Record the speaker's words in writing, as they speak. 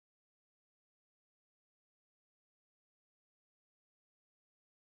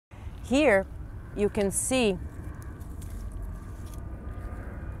here you can see,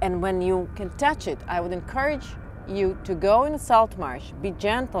 and when you can touch it, I would encourage you to go in a salt marsh, be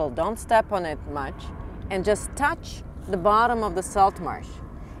gentle, don't step on it much, and just touch the bottom of the salt marsh.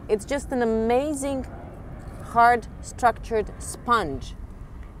 It's just an amazing, hard, structured sponge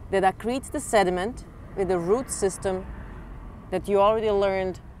that accretes the sediment with a root system that you already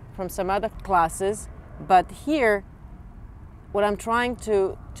learned from some other classes. But here, what I'm trying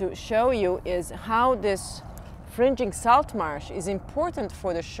to show you is how this fringing salt marsh is important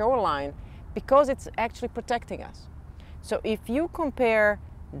for the shoreline because it's actually protecting us. So if you compare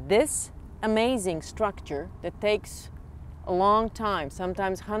this amazing structure that takes a long time,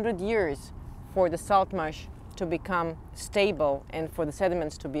 sometimes 100 years, for the salt marsh to become stable and for the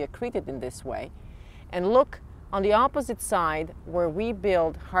sediments to be accreted in this way, and look on the opposite side where we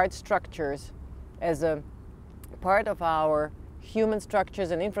build hard structures as a part of our human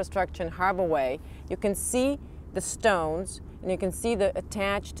structures and infrastructure in Harbor Way, you can see the stones, and you can see the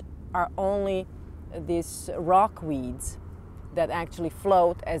attached are only these rock weeds that actually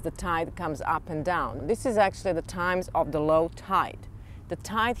float as the tide comes up and down. This is actually the times of the low tide. The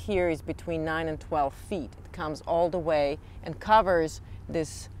tide here is between 9 and 12 feet. It comes all the way and covers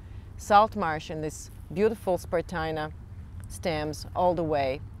this salt marsh and this beautiful Spartina stems all the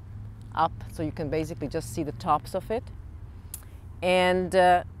way up, so you can basically just see the tops of it. And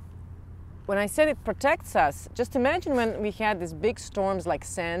when I said it protects us, just imagine when we had these big storms like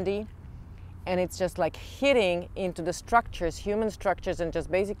Sandy, and it's just like hitting into the structures, human structures, and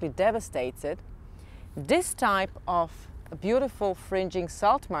just basically devastates it. This type of beautiful fringing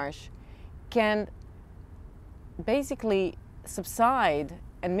salt marsh can basically subside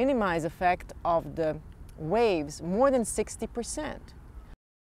and minimize the effect of the waves more than 60%.